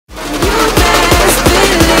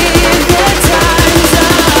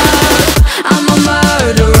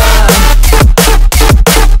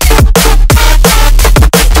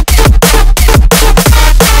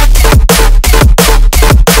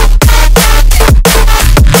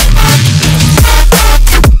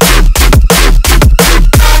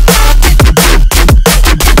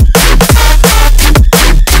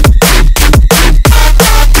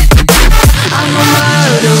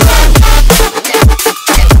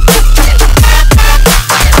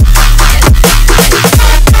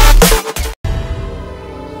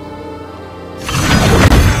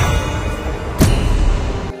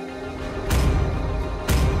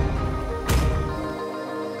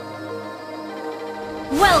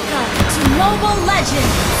Welcome to Mobile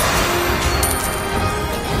Legends!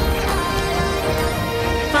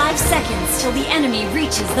 5 seconds till the enemy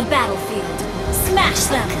reaches the battlefield. Smash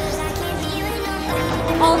them!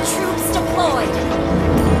 All troops deployed!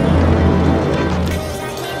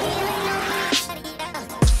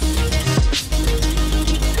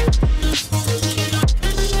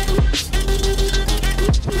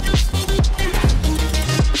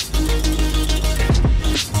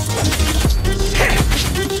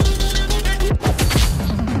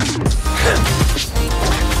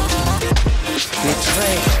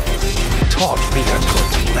 Taught me a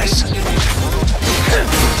good lesson.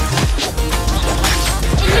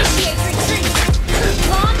 Initiate retreat!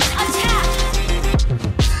 Launch attack!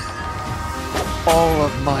 All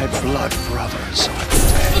of my blood brothers are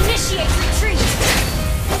dead. Initiate retreat!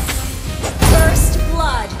 First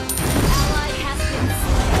blood! Ally has been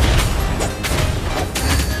slain.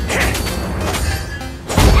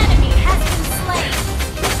 An enemy has been slain.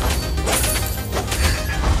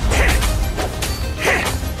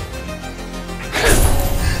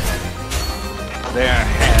 Their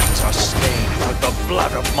hands are stained with the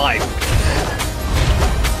blood of my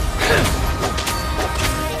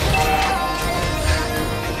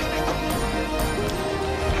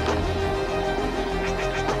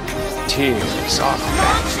tears are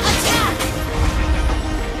Launch attack!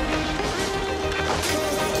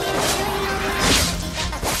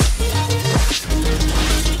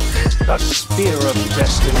 the spear of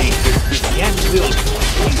destiny is me and will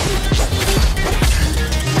complete.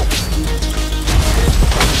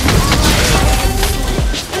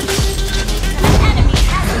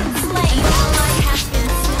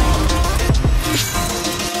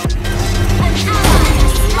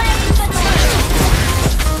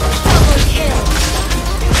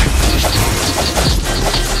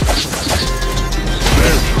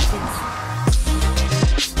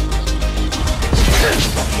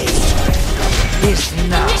 Is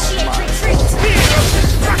now Initiate my retreat! spear of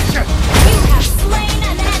destruction! You have slain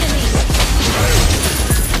an enemy!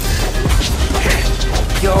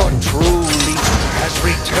 Your true leader has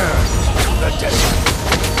returned to the desert.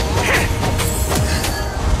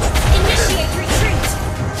 Initiate retreat!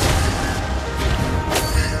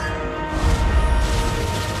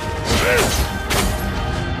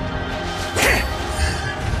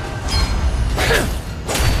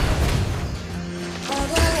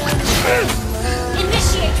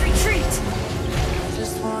 Initiate retreat!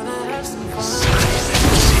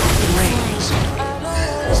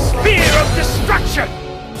 Spear of destruction!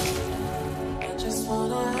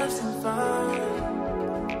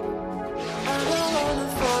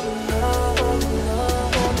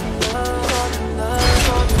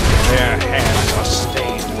 Their hands are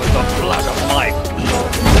stained with the blood of my people.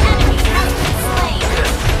 Enemy has been slain!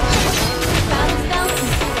 Battle belt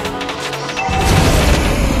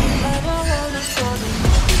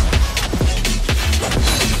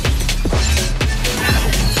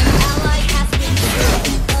Ally has been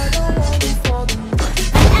slain!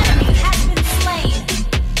 An enemy has been slain!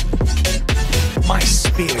 My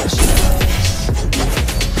spears.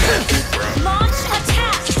 Launch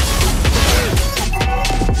attack!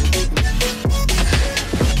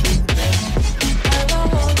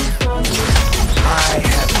 I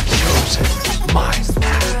have chosen my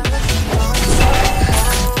path.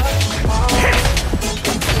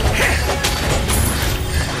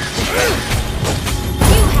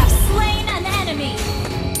 You have slain an enemy!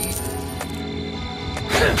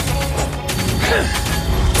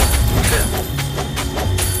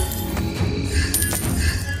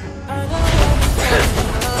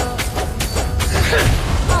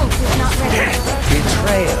 Hope is not ready.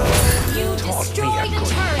 Betrayal You taught me destroyed a a good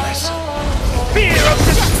turret! lesson. Spear of Shut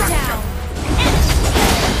destruction! down!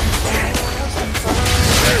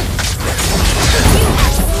 You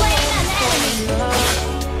have slain an enemy!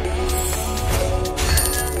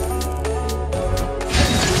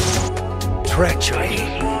 Treachery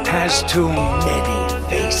has too many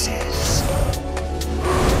faces.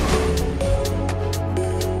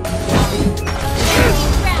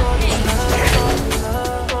 Rampage!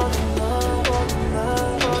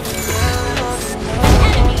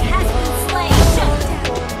 Enemy has been slain! Shut down!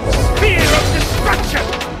 Spear of destruction!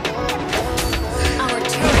 Our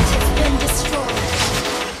turret has been destroyed!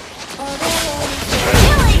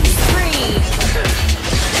 Killing spree!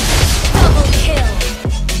 Double kill!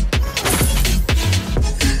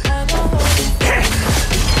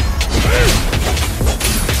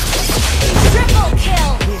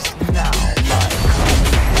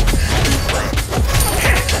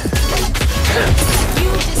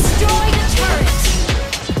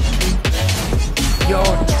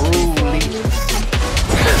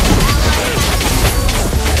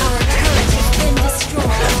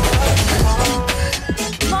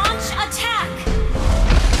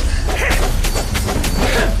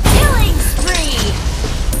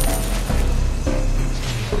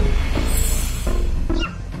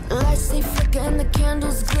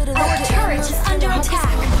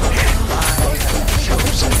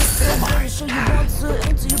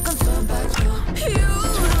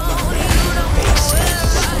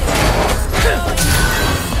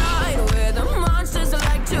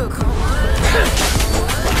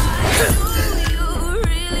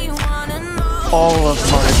 all of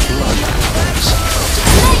my blood.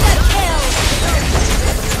 Mega kill!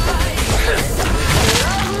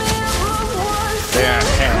 Their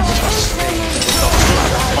hands are stained with the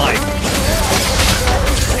blood of my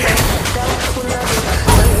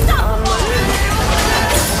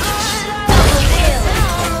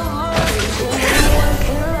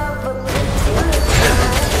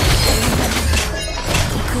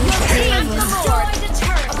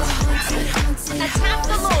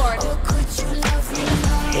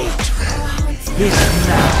is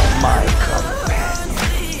now my companion.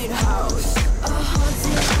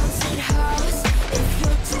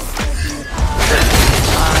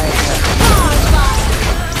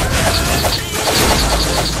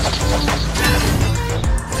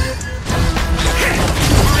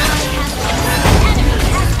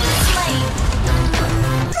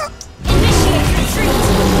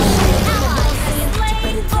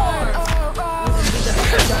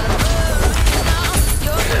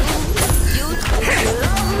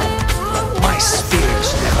 My spears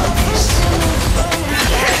never miss.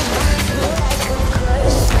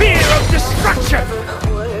 Spear of destruction!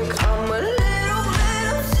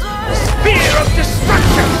 Spear of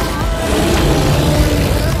destruction!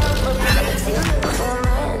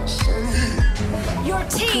 Your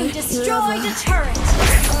team destroyed a turret!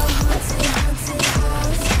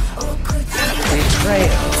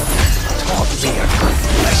 Betrayal taught me a good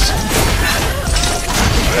lesson.